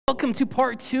Welcome to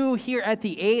part 2 here at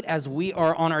the 8 as we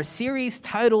are on our series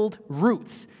titled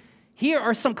Roots. Here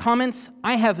are some comments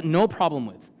I have no problem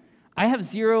with. I have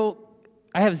zero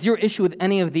issue with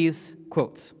any of these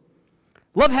quotes.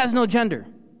 Love has no gender.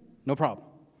 No problem.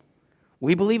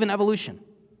 We believe in evolution.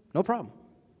 No problem.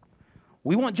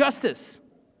 We want justice.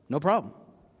 No problem.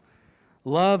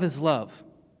 Love is love.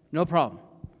 No problem.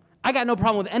 I got no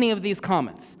problem with any of these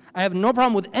comments. I have no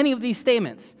problem with any of these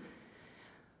statements.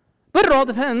 But it all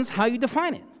depends how you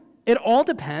define it. It all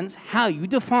depends how you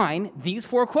define these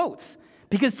 4 quotes.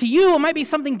 Because to you, it might be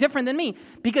something different than me.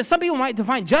 Because some people might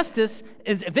define justice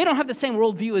as if they don't have the same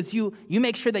worldview as you, you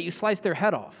make sure that you slice their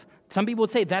head off. Some people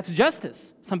would say that's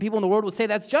justice. Some people in the world would say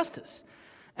that's justice.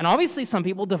 And obviously some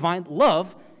people define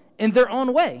love in their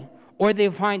own way. Or they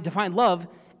define love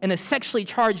in a sexually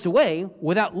charged way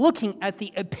without looking at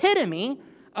the epitome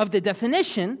of the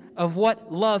definition of what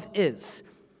love is.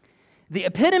 The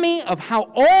epitome of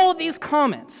how all these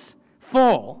comments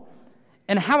fall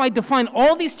and how I define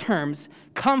all these terms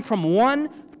come from one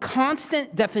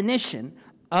constant definition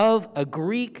of a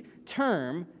Greek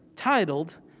term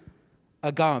titled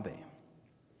agape.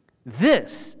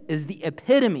 This is the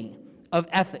epitome of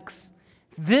ethics.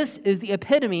 This is the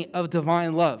epitome of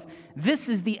divine love. This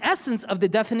is the essence of the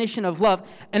definition of love.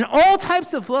 And all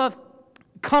types of love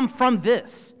come from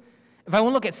this. If I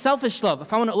want to look at selfish love,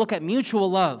 if I want to look at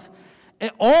mutual love, and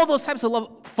all those types of love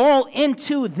fall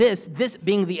into this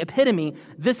being the epitome.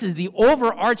 This is the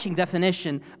overarching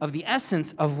definition of the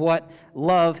essence of what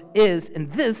love is,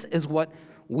 and this is what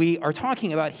we are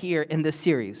talking about here in this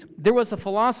series. There was a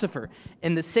philosopher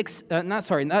in the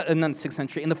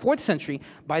 4th century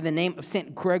by the name of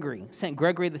St.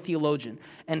 Gregory the theologian,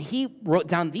 and he wrote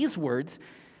down these words,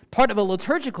 part of a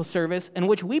liturgical service in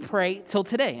which we pray till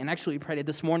today, and actually we prayed it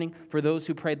this morning for those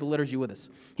who prayed the liturgy with us.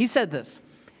 He said this: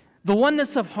 "The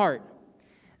oneness of heart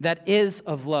that is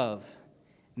of love,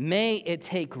 may it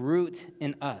take root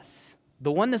in us."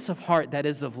 The oneness of heart that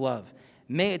is of love,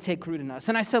 may it take root in us.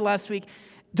 And I said last week,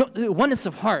 oneness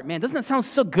of heart, man, doesn't that sound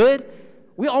so good?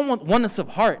 We all want oneness of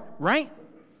heart, right?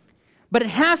 But it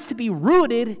has to be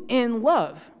rooted in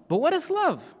love. But what is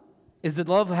love? Is it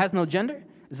love that has no gender?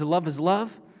 Is it love is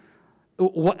love?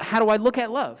 How do I look at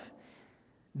love?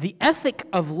 The ethic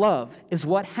of love is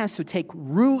what has to take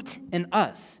root in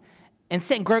us. And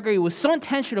St. Gregory was so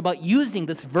intentional about using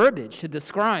this verbiage to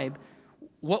describe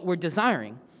what we're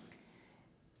desiring.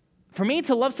 For me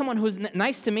to love someone who's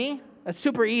nice to me, that's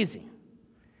super easy.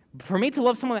 For me to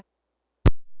love someone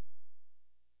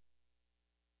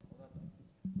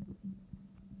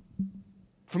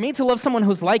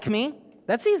who's like me,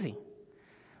 that's easy.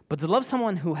 But to love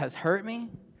someone who has hurt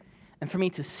me, and for me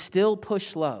to still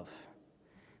push love,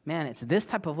 man, it's this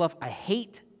type of love I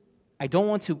hate. I don't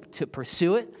want to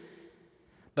pursue it.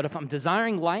 But if I'm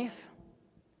desiring life,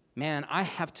 man, I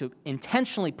have to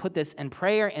intentionally put this in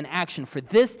prayer and action for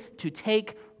this to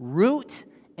take root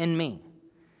in me.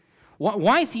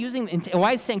 Why is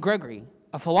St. Gregory,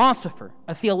 a philosopher,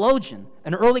 a theologian,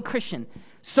 an early Christian,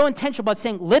 so intentional about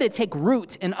saying, let it take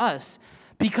root in us?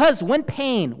 Because when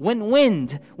pain, when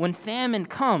wind, when famine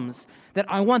comes, that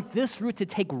I want this root to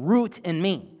take root in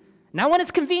me. Not when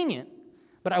it's convenient,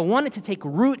 but I want it to take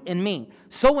root in me.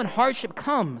 So when hardship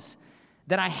comes,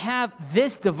 that I have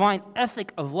this divine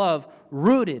ethic of love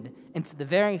rooted into the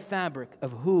very fabric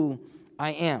of who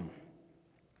I am.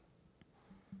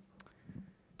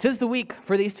 'Tis the week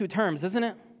for these 2 terms, isn't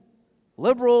it?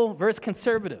 Liberal versus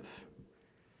conservative.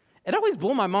 It always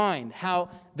blew my mind how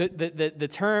the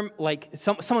term, like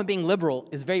someone being liberal,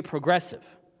 is very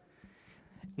progressive.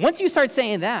 Once you start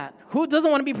saying that, who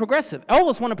doesn't want to be progressive? I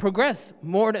always want to progress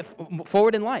more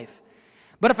forward in life.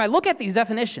 But if I look at these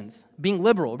definitions, being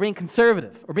liberal, or being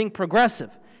conservative, or being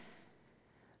progressive,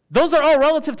 those are all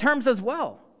relative terms as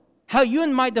well. How you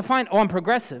might define, I'm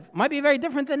progressive, might be very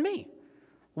different than me.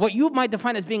 What you might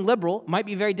define as being liberal might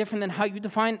be very different than how you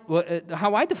define,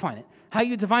 how I define it. How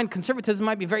you define conservatism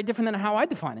might be very different than how I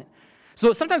define it.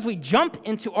 So sometimes we jump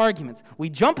into arguments. We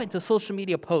jump into social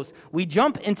media posts. We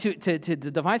jump into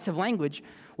divisive language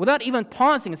without even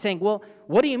pausing and saying, well,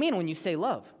 what do you mean when you say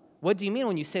love? What do you mean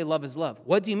when you say love is love?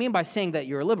 What do you mean by saying that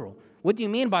you're a liberal? What do you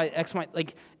mean by X, Y?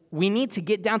 Like, we need to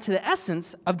get down to the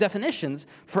essence of definitions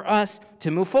for us to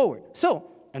move forward.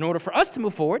 So, in order for us to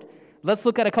move forward, let's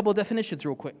look at a couple of definitions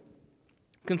real quick.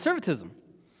 Conservatism.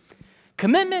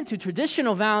 Commitment to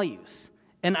traditional values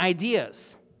and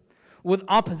ideas with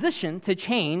opposition to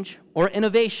change or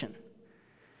innovation.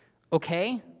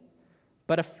 Okay,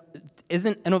 but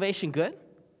isn't innovation good?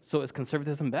 So is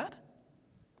conservatism bad?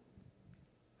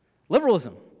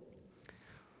 Liberalism.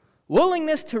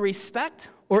 Willingness to respect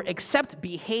or accept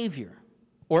behavior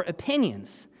or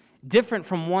opinions different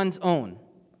from one's own,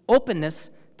 openness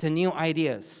to new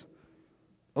ideas.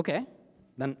 Okay,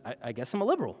 then I guess I'm a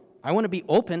liberal. I want to be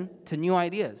open to new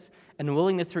ideas and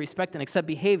willingness to respect and accept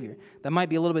behavior that might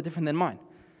be a little bit different than mine.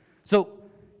 So,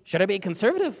 should I be a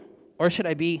conservative or should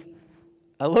I be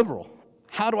a liberal?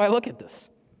 How do I look at this?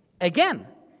 Again,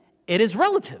 it is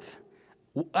relative.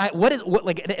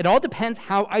 It all depends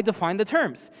how I define the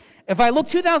terms. If I look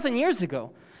 2,000 years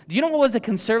ago, do you know what was a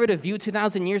conservative view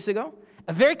 2,000 years ago?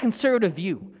 A very conservative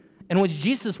view in which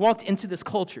Jesus walked into this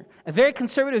culture. A very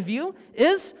conservative view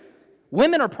is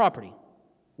women are property.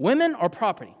 Women are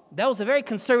property. That was a very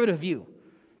conservative view.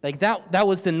 Like that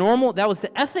was the normal, that was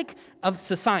the ethic of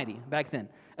society back then.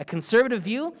 A conservative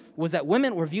view was that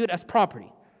women were viewed as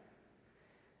property.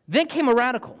 Then came a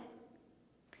radical.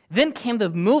 Then came the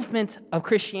movement of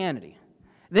Christianity.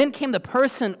 Then came the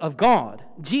person of God,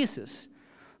 Jesus,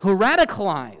 who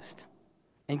radicalized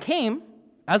and came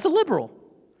as a liberal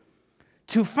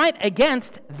to fight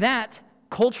against that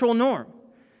cultural norm.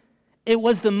 It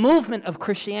was the movement of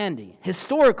Christianity,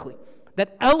 historically,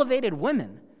 that elevated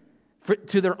women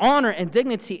to their honor and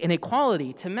dignity and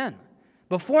equality to men.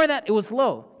 Before that, it was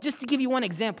low. Just to give you one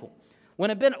example, when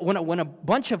a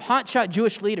bunch of hotshot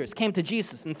Jewish leaders came to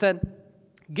Jesus and said,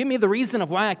 give me the reason of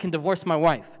why I can divorce my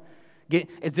wife.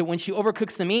 Is it when she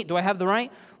overcooks the meat? Do I have the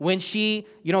right? When she,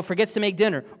 forgets to make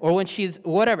dinner? Or when she's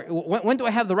whatever? When do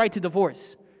I have the right to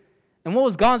divorce? And what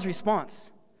was God's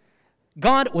response?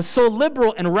 God was so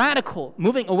liberal and radical,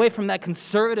 moving away from that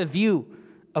conservative view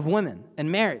of women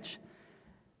and marriage,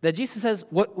 that Jesus says,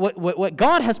 what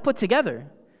God has put together,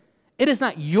 it is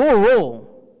not your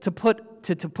role to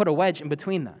put a wedge in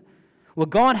between that. What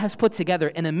God has put together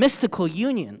in a mystical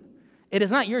union, it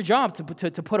is not your job to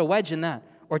put a wedge in that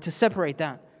or to separate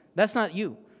that. That's not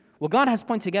you. What God has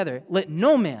put together, let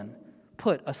no man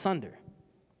put asunder.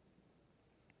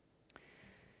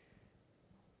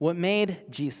 What made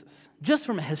Jesus, just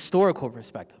from a historical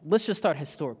perspective, let's just start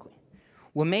historically.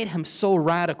 What made him so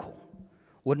radical,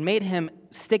 what made him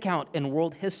stick out in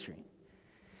world history,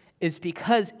 is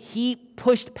because he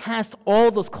pushed past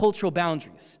all those cultural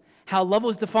boundaries. How love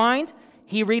was defined,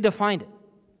 he redefined it.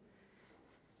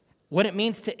 What it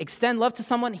means to extend love to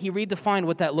someone, he redefined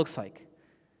what that looks like.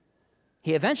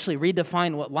 He eventually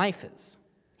redefined what life is.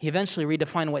 He eventually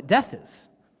redefined what death is.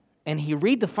 And he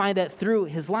redefined that through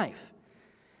his life.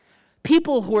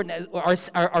 People who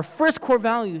our first core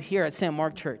value here at St.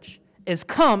 Mark Church is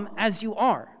come as you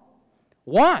are.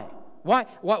 Why? Why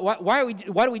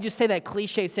do we just say that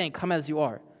cliche saying, come as you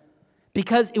are?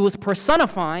 Because it was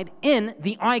personified in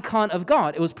the icon of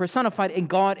God. It was personified in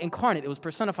God incarnate. It was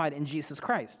personified in Jesus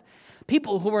Christ.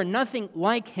 People who were nothing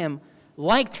like him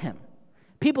liked him.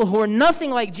 People who were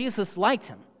nothing like Jesus liked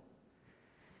him.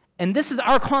 And this is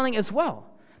our calling as well.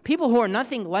 People who are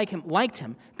nothing like him liked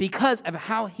him because of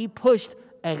how he pushed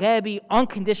a Rebbe,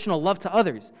 unconditional love to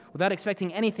others without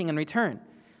expecting anything in return.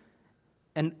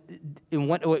 And in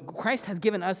what Christ has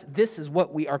given us, this is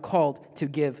what we are called to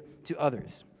give to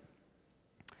others.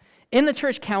 In the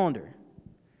church calendar,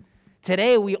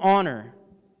 today we honor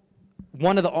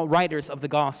one of the writers of the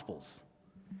Gospels.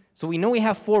 So we know we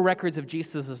have 4 records of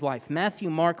Jesus' life: Matthew,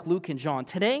 Mark, Luke, and John.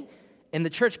 Today, in the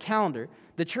church calendar,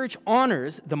 the church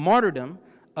honors the martyrdom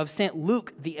of St.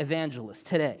 Luke the Evangelist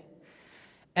today.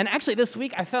 And actually this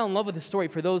week I fell in love with the story.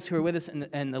 For those who are with us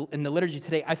in the liturgy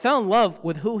today, I fell in love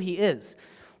with who he is.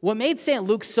 What made St.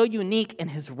 Luke so unique in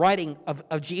his writing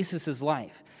of Jesus'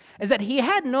 life is that he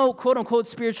had no quote-unquote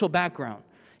spiritual background.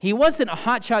 He wasn't a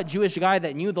hotshot Jewish guy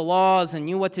that knew the laws and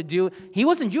knew what to do. He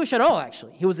wasn't Jewish at all,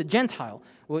 actually. He was a Gentile,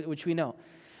 which we know.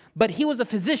 But he was a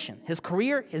physician. His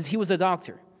career is he was a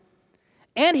doctor.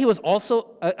 And he was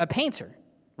also a painter.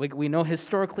 Like we know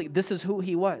historically, this is who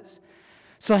he was.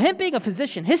 So him being a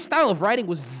physician, his style of writing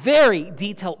was very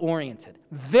detail-oriented,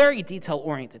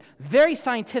 very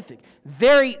scientific,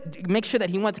 make sure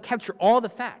that he wanted to capture all the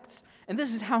facts. And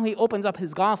this is how he opens up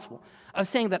his gospel, of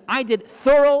saying that I did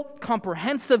thorough,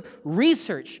 comprehensive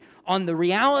research on the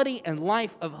reality and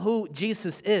life of who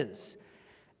Jesus is.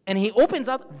 And he opens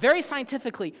up very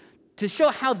scientifically to show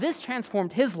how this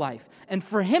transformed his life, and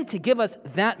for him to give us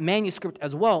that manuscript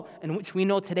as well, in which we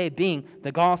know today being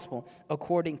the gospel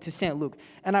according to St. Luke.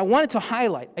 And I wanted to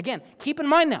highlight, again, keep in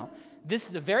mind now, this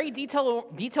is a very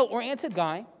detail-oriented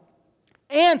guy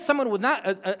and someone with not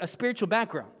a spiritual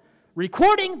background,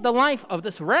 recording the life of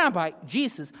this rabbi,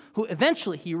 Jesus, who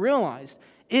eventually he realized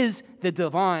is the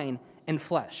divine in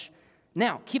flesh.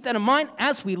 Now, keep that in mind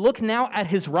as we look now at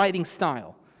his writing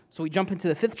style. So we jump into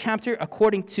the 5th chapter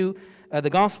according to the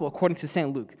gospel, according to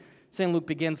St. Luke. St. Luke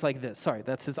begins like this. Sorry,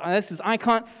 that's his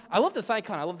icon. I love this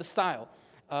icon. I love the style.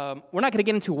 We're not going to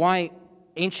get into why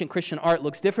ancient Christian art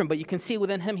looks different, but you can see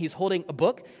within him he's holding a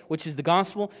book, which is the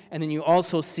gospel, and then you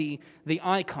also see the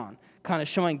icon, kind of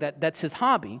showing that that's his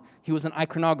hobby. He was an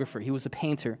iconographer. He was a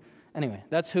painter. Anyway,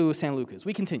 that's who St. Luke is.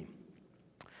 We continue.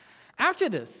 After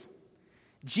this,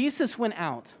 Jesus went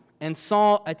out and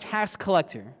saw a tax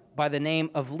collector by the name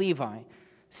of Levi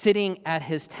sitting at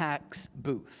his tax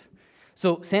booth.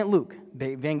 So St. Luke,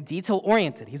 very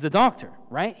detail-oriented. He's a doctor,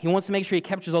 right? He wants to make sure he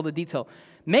captures all the detail.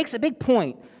 Makes a big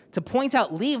point to point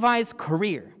out Levi's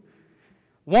career.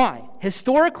 Why?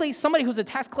 Historically, somebody who's a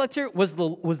tax collector was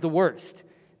the worst.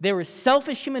 They were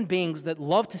selfish human beings that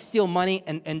love to steal money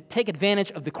and take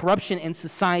advantage of the corruption in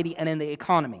society and in the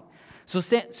economy. So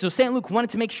St. Luke wanted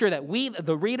to make sure that we,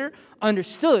 the reader,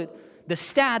 understood the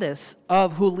status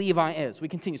of who Levi is. We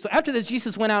continue. So after this,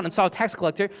 Jesus went out and saw a tax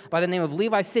collector by the name of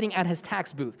Levi sitting at his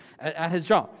tax booth, at his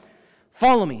job.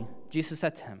 "Follow me," Jesus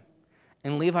said to him.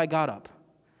 And Levi got up,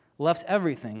 left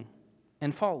everything,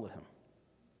 and followed him.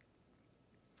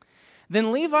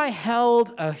 Then Levi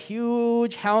held a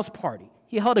huge house party.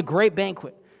 He held a great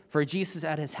banquet for Jesus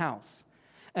at his house.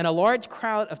 And a large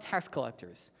crowd of tax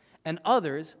collectors and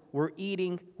others were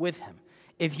eating with him.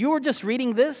 If you were just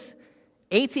reading this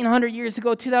 1,800 years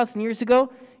ago, 2,000 years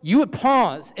ago, you would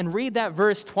pause and read that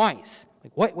verse twice.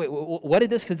 Like, what did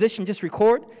this physician just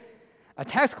record? A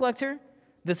tax collector,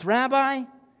 this rabbi,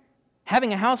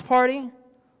 having a house party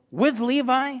with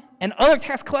Levi and other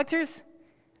tax collectors?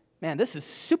 Man, this is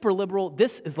super liberal.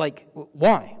 This is like,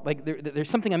 why? Like, there's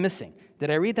something I'm missing. Did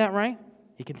I read that right?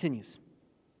 He continues.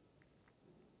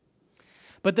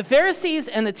 But the Pharisees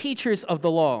and the teachers of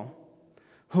the law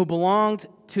who belonged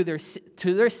to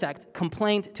their sect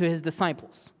complained to his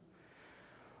disciples.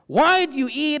 "Why do you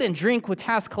eat and drink with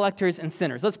tax collectors and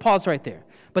sinners?" Let's pause right there.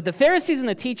 But the Pharisees and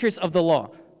the teachers of the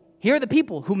law, here are the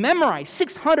people who memorized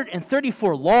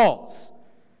 634 laws.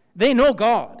 They know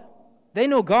God. They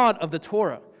know God of the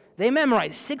Torah. They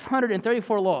memorized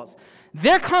 634 laws.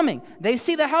 They're coming. They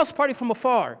see the house party from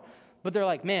afar. But they're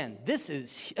like, man, this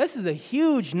is a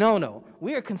huge no-no.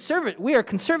 We are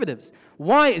conservatives.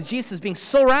 Why is Jesus being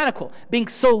so radical, being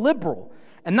so liberal,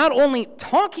 and not only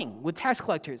talking with tax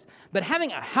collectors, but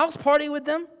having a house party with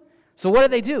them? So what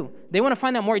do? They want to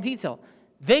find out more detail.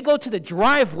 They go to the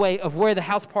driveway of where the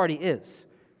house party is.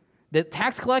 The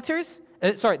tax collectors,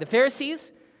 the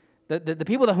Pharisees, the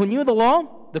people who knew the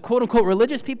law, the quote-unquote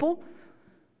religious people,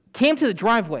 came to the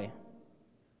driveway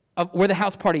of where the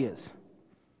house party is.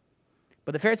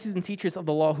 But the Pharisees and teachers of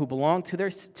the law who belonged to their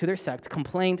sect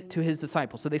complained to his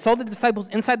disciples. So they saw the disciples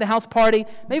inside the house party.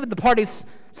 Maybe the party's,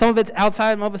 some of it's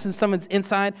outside, some of it's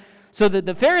inside. So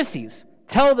the Pharisees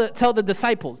tell the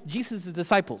disciples, Jesus'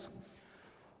 disciples,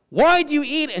 "Why do you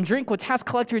eat and drink with tax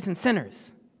collectors and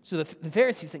sinners?" So the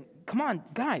Pharisees say, "Come on,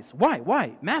 guys,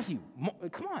 why? Matthew,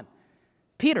 come on.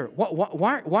 Peter,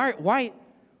 why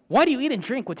do you eat and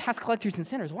drink with tax collectors and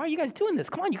sinners? Why are you guys doing this?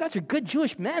 Come on, you guys are good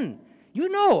Jewish men. You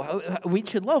know we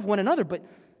should love one another, but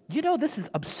you know this is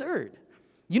absurd.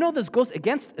 You know this goes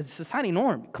against a society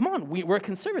norm. Come on, we're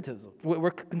conservatives.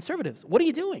 We're conservatives. What are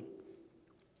you doing?"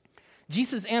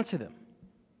 Jesus answered them.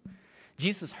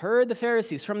 Jesus heard the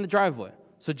Pharisees from the driveway.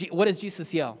 So what does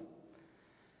Jesus yell?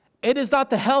 "It is not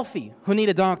the healthy who need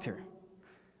a doctor,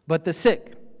 but the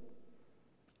sick.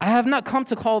 I have not come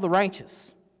to call the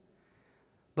righteous,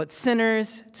 but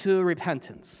sinners to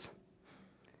repentance."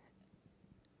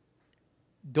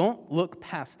 Don't look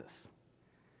past this.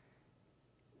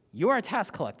 You are a tax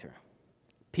collector.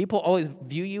 People always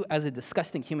view you as a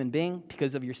disgusting human being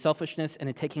because of your selfishness and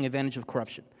in taking advantage of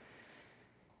corruption.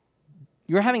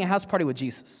 You're having a house party with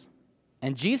Jesus,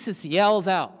 and Jesus yells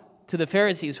out to the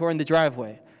Pharisees who are in the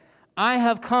driveway, "I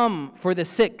have come for the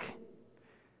sick."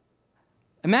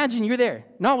 Imagine you're there.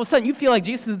 Now all of a sudden you feel like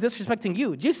Jesus is disrespecting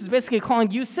you. Jesus is basically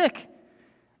calling you sick,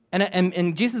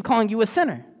 and Jesus is calling you a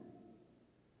sinner.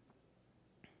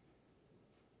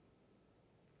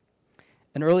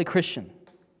 An early Christian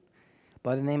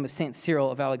by the name of St. Cyril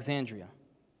of Alexandria.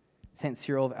 St.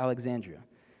 Cyril of Alexandria.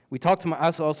 We talked to him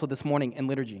also this morning in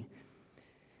liturgy.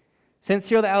 St.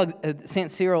 Cyril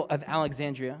of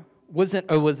Alexandria was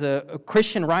a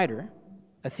Christian writer,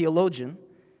 a theologian,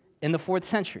 in the 4th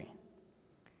century.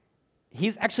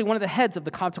 He's actually one of the heads of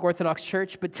the Coptic Orthodox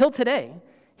Church, but till today,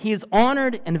 he is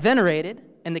honored and venerated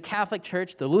in the Catholic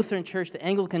Church, the Lutheran Church, the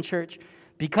Anglican Church,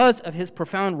 because of his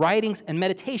profound writings and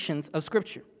meditations of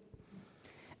Scripture.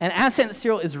 And as St.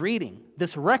 Cyril is reading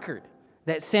this record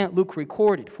that St. Luke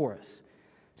recorded for us,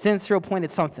 St. Cyril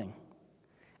pointed something.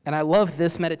 And I love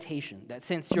this meditation that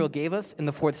St. Cyril gave us in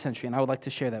the 4th century, and I would like to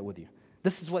share that with you.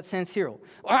 This is what San Cyril.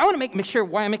 I want to make sure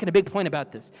why I'm making a big point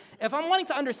about this. If I'm wanting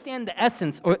to understand the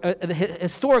essence, or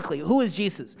historically, who is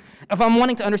Jesus? If I'm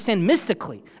wanting to understand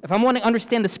mystically, if I'm wanting to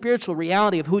understand the spiritual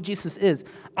reality of who Jesus is,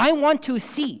 I want to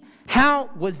see how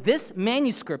was this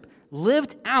manuscript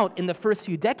lived out in the first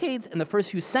few decades and the first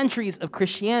few centuries of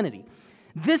Christianity.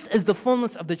 This is the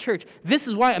fullness of the church. This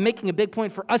is why I'm making a big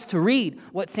point for us to read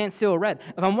what St. Cyril read.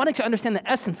 If I'm wanting to understand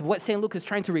the essence of what St. Luke is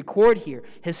trying to record here,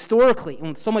 historically,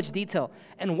 in so much detail,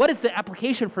 and what is the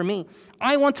application for me,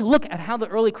 I want to look at how the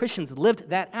early Christians lived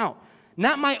that out.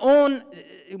 Not my own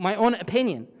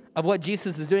opinion of what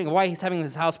Jesus is doing, why he's having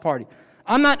this house party.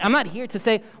 I'm not here to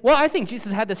say, well, I think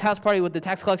Jesus had this house party with the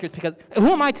tax collectors because,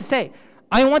 who am I to say?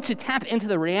 I want to tap into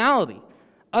the reality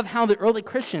of how the early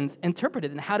Christians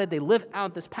interpreted and how did they live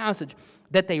out this passage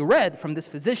that they read from this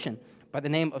physician by the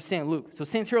name of St. Luke. So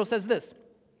St. Cyril says this,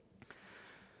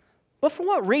 but for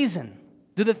what reason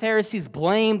do the Pharisees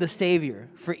blame the Savior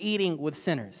for eating with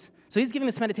sinners? So he's giving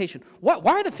this meditation. Why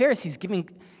are the Pharisees giving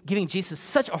Jesus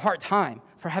such a hard time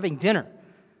for having dinner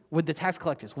with the tax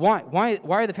collectors? Why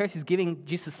are the Pharisees giving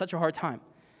Jesus such a hard time?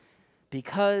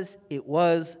 Because it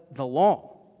was the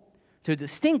law to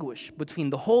distinguish between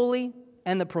the holy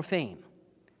and the profane.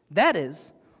 That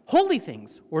is, holy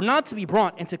things were not to be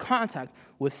brought into contact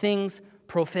with things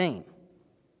profane.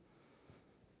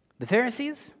 The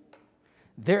Pharisees,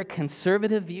 their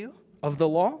conservative view of the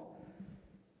law,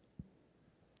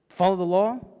 follow the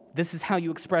law, this is how you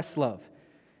express love.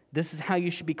 This is how you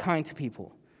should be kind to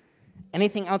people.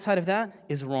 Anything outside of that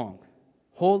is wrong.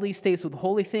 Holy stays with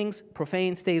holy things,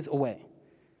 profane stays away.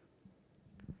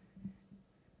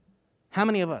 How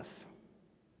many of us,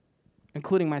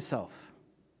 including myself,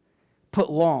 put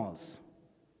laws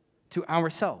to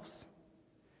ourselves?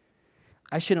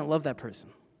 I shouldn't love that person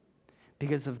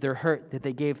because of their hurt that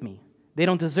they gave me. They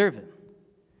don't deserve it.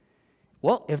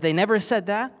 Well, if they never said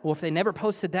that, or if they never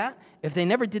posted that, if they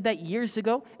never did that years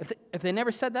ago, if they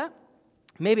never said that,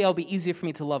 maybe it'll be easier for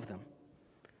me to love them.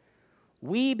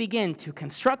 We begin to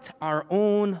construct our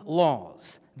own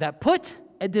laws that put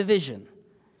a division.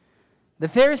 The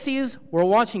Pharisees were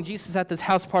watching Jesus at this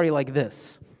house party like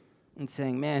this and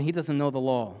saying, man, he doesn't know the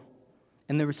law.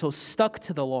 And they were so stuck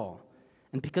to the law.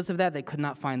 And because of that, they could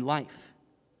not find life.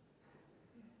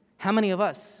 How many of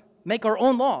us make our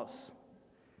own laws?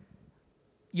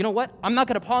 You know what? I'm not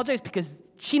going to apologize because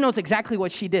she knows exactly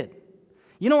what she did.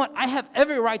 You know what? I have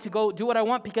every right to go do what I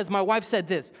want because my wife said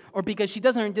this, or because she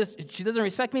doesn't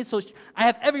respect me, so I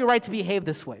have every right to behave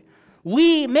this way.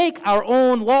 We make our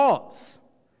own laws.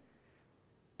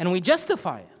 And we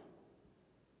justify it.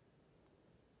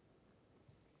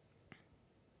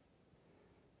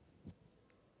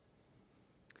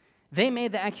 They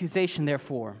made the accusation,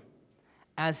 therefore,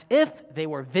 as if they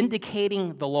were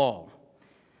vindicating the law.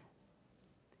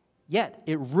 Yet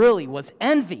it really was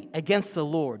envy against the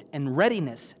Lord and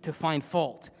readiness to find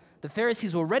fault. The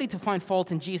Pharisees were ready to find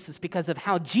fault in Jesus because of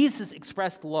how Jesus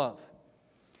expressed love.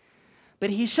 But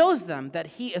he shows them that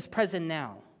he is present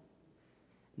now,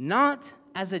 not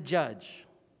as a judge,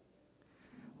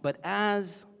 but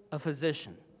as a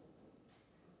physician.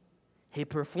 He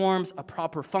performs a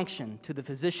proper function to the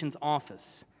physician's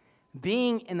office,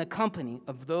 being in the company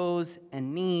of those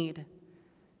in need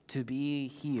to be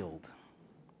healed.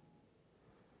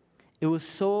 It was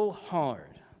so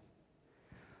hard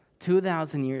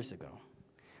 2,000 years ago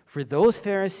for those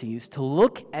Pharisees to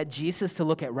look at Jesus, to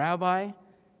look at Rabbi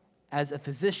as a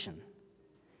physician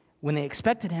when they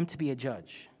expected him to be a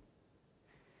judge.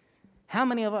 How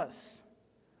many of us,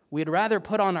 we'd rather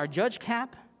put on our judge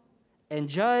cap and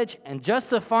judge and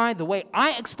justify the way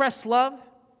I express love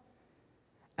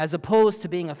as opposed to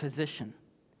being a physician,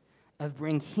 of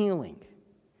bringing healing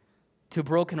to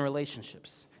broken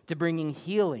relationships, to bringing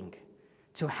healing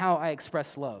to how I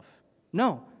express love?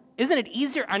 No. Isn't it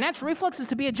easier? Our natural reflex is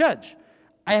to be a judge.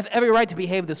 I have every right to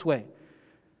behave this way.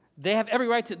 They have every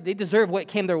right to, they deserve what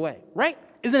came their way, right?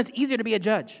 Isn't it easier to be a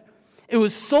judge? It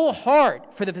was so hard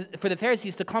for the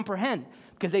Pharisees to comprehend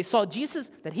because they saw Jesus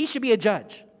that he should be a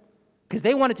judge because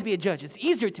they wanted to be a judge. It's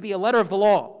easier to be a letter of the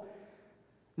law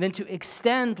than to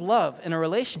extend love in a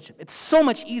relationship. It's so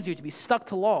much easier to be stuck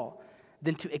to law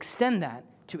than to extend that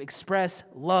to express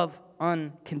love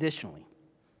unconditionally.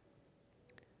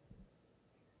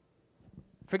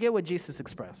 Forget what Jesus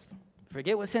expressed.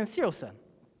 Forget what St. Cyril said.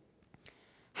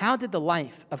 How did the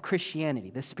life of Christianity,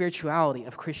 the spirituality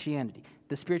of Christianity,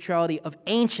 the spirituality of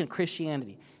ancient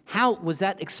Christianity, how was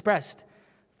that expressed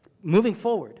moving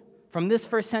forward from this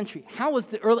first century? How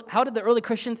did the early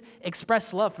Christians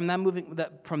express love from that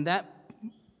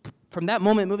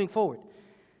moment moving forward?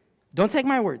 Don't take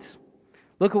my words.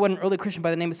 Look at what an early Christian by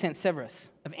the name of St.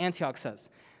 Severus of Antioch says.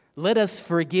 Let us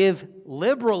forgive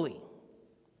liberally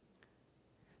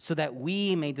so that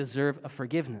we may deserve a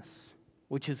forgiveness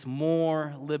which is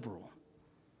more liberal.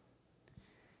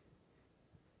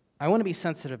 I want to be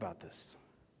sensitive about this.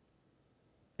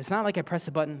 It's not like I press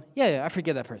a button, yeah, I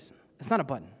forgive that person. It's not a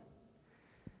button.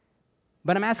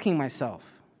 But I'm asking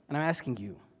myself, and I'm asking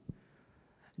you,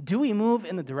 do we move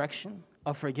in the direction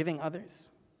of forgiving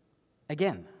others?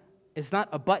 Again, it's not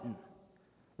a button.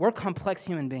 We're complex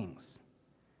human beings.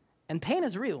 And pain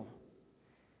is real.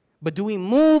 But do we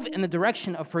move in the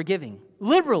direction of forgiving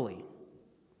liberally?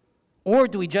 Or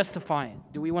do we justify it?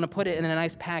 Do we want to put it in a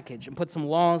nice package and put some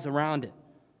laws around it?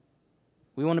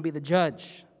 We want to be the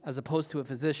judge as opposed to a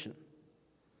physician.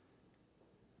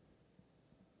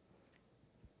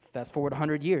 Fast forward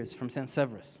 100 years from St.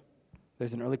 Severus.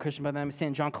 There's an early Christian by the name of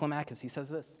St. John Climacus. He says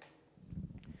this.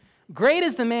 Great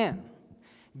is the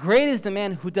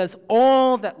man who does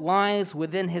all that lies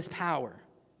within his power.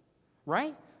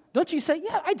 Right? Don't you say,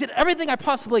 yeah, I did everything I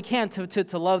possibly can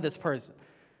to love this person.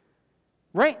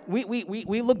 Right?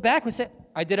 We look back and say,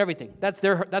 I did everything. That's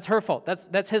her fault.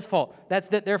 That's his fault. That's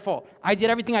their fault. I did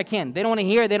everything I can. They don't want to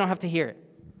hear it. They don't have to hear it.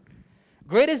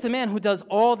 Great is the man who does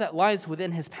all that lies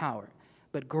within his power.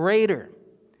 But greater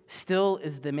still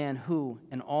is the man who,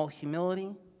 in all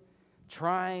humility,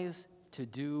 tries to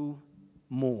do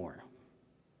more.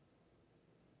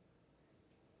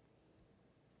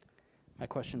 My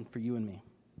question for you and me.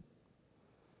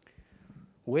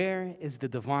 Where is the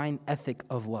divine ethic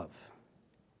of love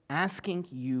asking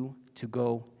you to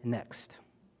go next?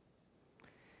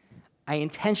 I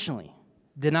intentionally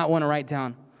did not want to write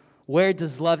down, where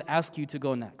does love ask you to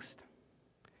go next?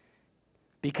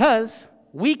 Because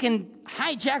we can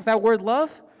hijack that word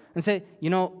love and say,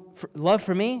 love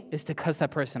for me is to cuss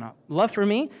that person out. Love for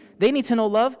me, they need to know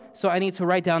love, so I need to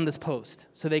write down this post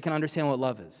so they can understand what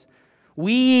love is.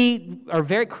 We are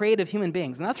very creative human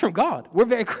beings, and that's from God. We're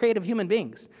very creative human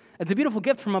beings. It's a beautiful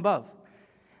gift from above.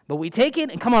 But we take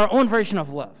it and come our own version of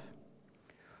love.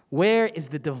 Where is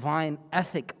the divine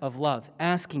ethic of love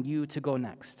asking you to go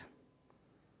next?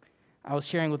 I was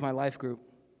sharing with my life group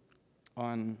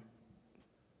on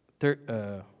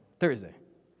Thursday.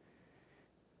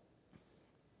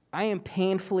 I am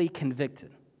painfully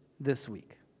convicted this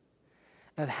week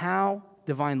of how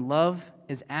divine love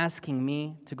is asking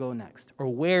me to go next, or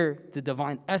where the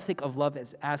divine ethic of love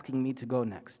is asking me to go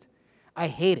next. I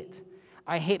hate it.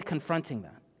 I hate confronting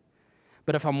that.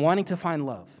 But if I'm wanting to find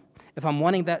love, if I'm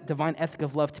wanting that divine ethic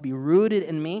of love to be rooted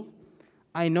in me,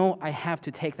 I know I have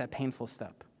to take that painful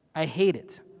step. I hate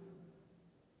it.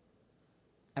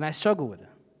 And I struggle with it.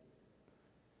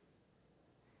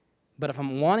 But if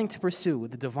I'm wanting to pursue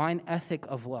the divine ethic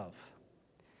of love,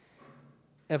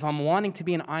 if I'm wanting to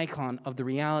be an icon of the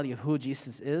reality of who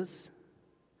Jesus is,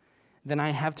 then I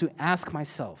have to ask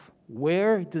myself,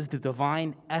 where does the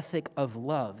divine ethic of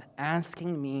love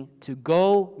asking me to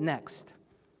go next?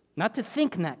 Not to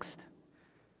think next.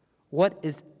 What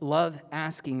is love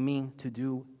asking me to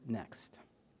do next?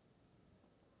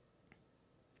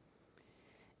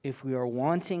 If we are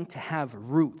wanting to have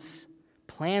roots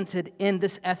planted in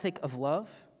this ethic of love,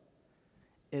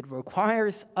 it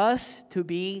requires us to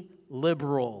be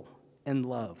liberal in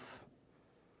love.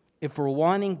 If we're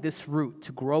wanting this root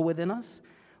to grow within us,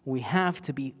 we have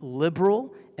to be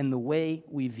liberal in the way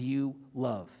we view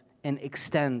love and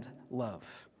extend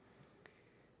love.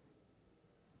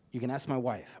 You can ask my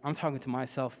wife. I'm talking to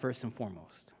myself first and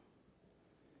foremost.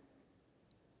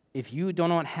 If you do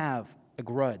not have a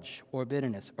grudge or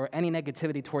bitterness or any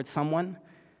negativity towards someone,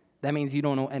 that means you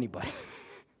don't know anybody.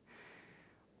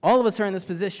 All of us are in this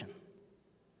position.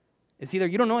 It's either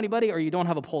you don't know anybody or you don't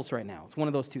have a pulse right now. It's one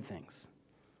of those two things.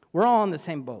 We're all in the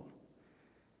same boat.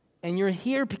 And you're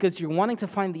here because you're wanting to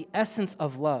find the essence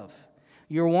of love.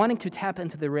 You're wanting to tap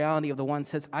into the reality of the one who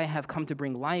says, I have come to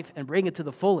bring life and bring it to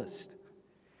the fullest.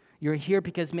 You're here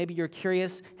because maybe you're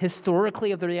curious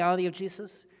historically of the reality of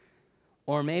Jesus,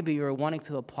 or maybe you're wanting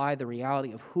to apply the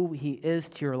reality of who he is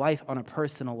to your life on a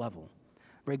personal level.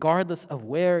 Regardless of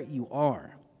where you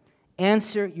are,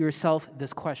 answer yourself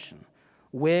this question.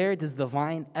 Where does the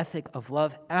divine ethic of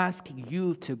love ask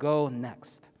you to go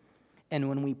next? And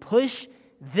when we push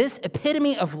this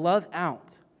epitome of love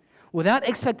out without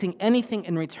expecting anything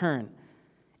in return,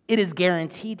 it is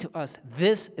guaranteed to us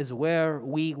this is where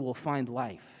we will find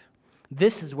life.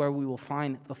 This is where we will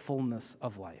find the fullness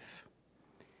of life.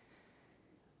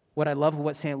 What I love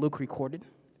what St. Luke recorded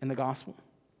in the gospel,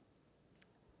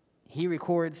 he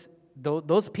records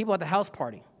those people at the house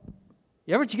party.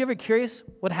 You ever curious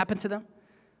what happened to them?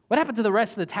 What happened to the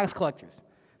rest of the tax collectors?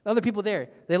 The other people there,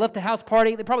 they left the house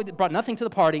party. They probably brought nothing to the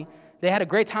party. They had a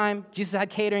great time. Jesus had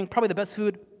catering, probably the best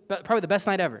food, probably the best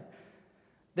night ever.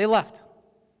 They left.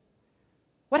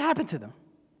 What happened to them?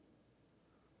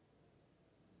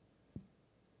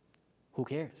 Who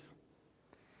cares?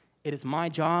 It is my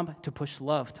job to push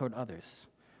love toward others.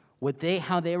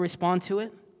 How they respond to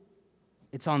it,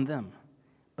 it's on them.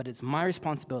 But it's my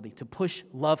responsibility to push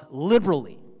love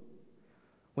liberally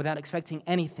without expecting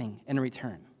anything in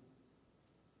return.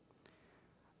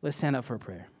 Let's stand up for a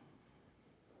prayer.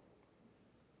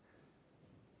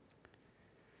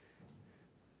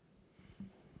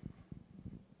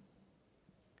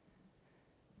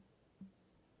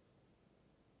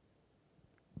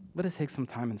 Let us take some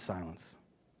time in silence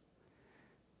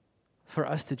for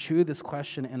us to chew this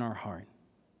question in our heart.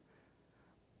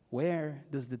 Where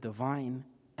does the divine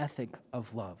ethic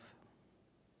of love,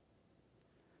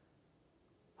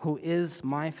 who is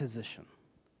my physician,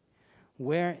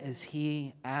 where is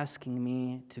he asking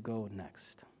me to go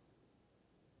next?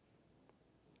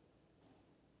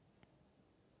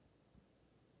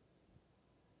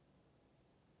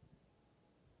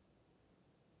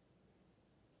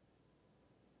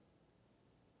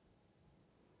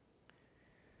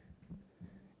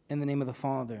 In the name of the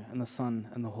Father, and the Son,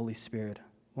 and the Holy Spirit,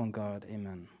 one God,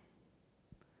 amen.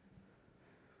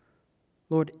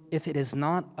 Lord, if it is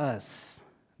not us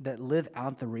that live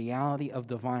out the reality of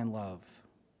divine love,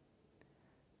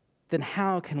 then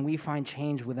how can we find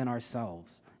change within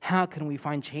ourselves? How can we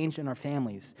find change in our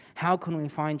families? How can we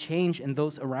find change in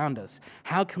those around us?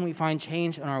 How can we find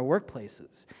change in our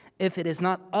workplaces? If it is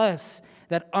not us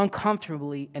that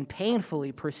uncomfortably and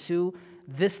painfully pursue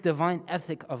this divine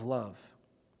ethic of love.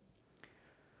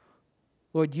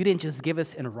 Lord, you didn't just give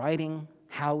us in writing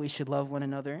how we should love one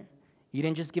another. You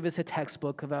didn't just give us a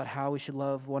textbook about how we should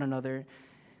love one another.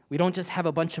 We don't just have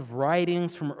a bunch of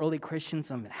writings from early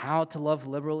Christians on how to love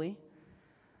liberally,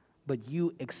 but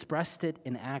you expressed it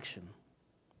in action.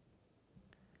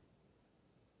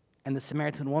 And the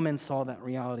Samaritan woman saw that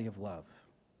reality of love.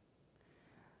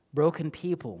 Broken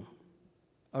people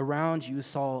around you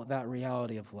saw that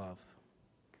reality of love.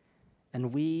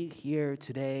 And we here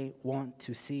today want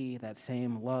to see that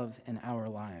same love in our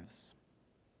lives.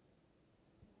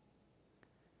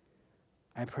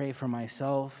 I pray for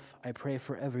myself, I pray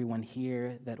for everyone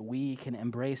here that we can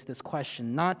embrace this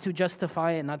question, not to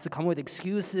justify it, not to come with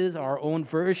excuses, our own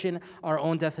version, our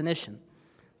own definition,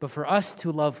 but for us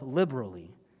to love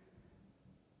liberally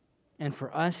and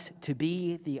for us to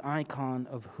be the icon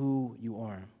of who you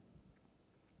are.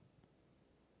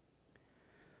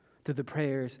 Through the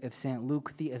prayers of St.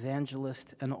 Luke the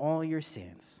Evangelist and all your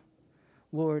saints,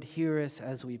 Lord, hear us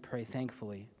as we pray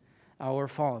thankfully. Our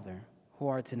Father, who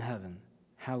art in heaven,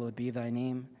 hallowed be thy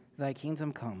name. Thy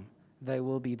kingdom come, thy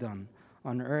will be done,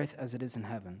 on earth as it is in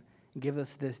heaven. Give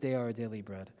us this day our daily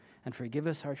bread, and forgive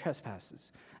us our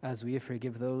trespasses, as we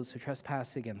forgive those who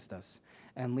trespass against us.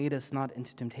 And lead us not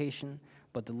into temptation,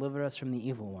 but deliver us from the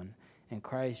evil one. In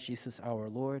Christ Jesus our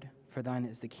Lord, for thine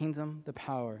is the kingdom, the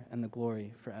power, and the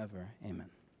glory forever. Amen.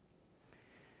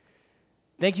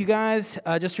 Thank you, guys.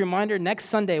 Just a reminder, next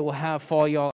Sunday we'll have Fall Y'all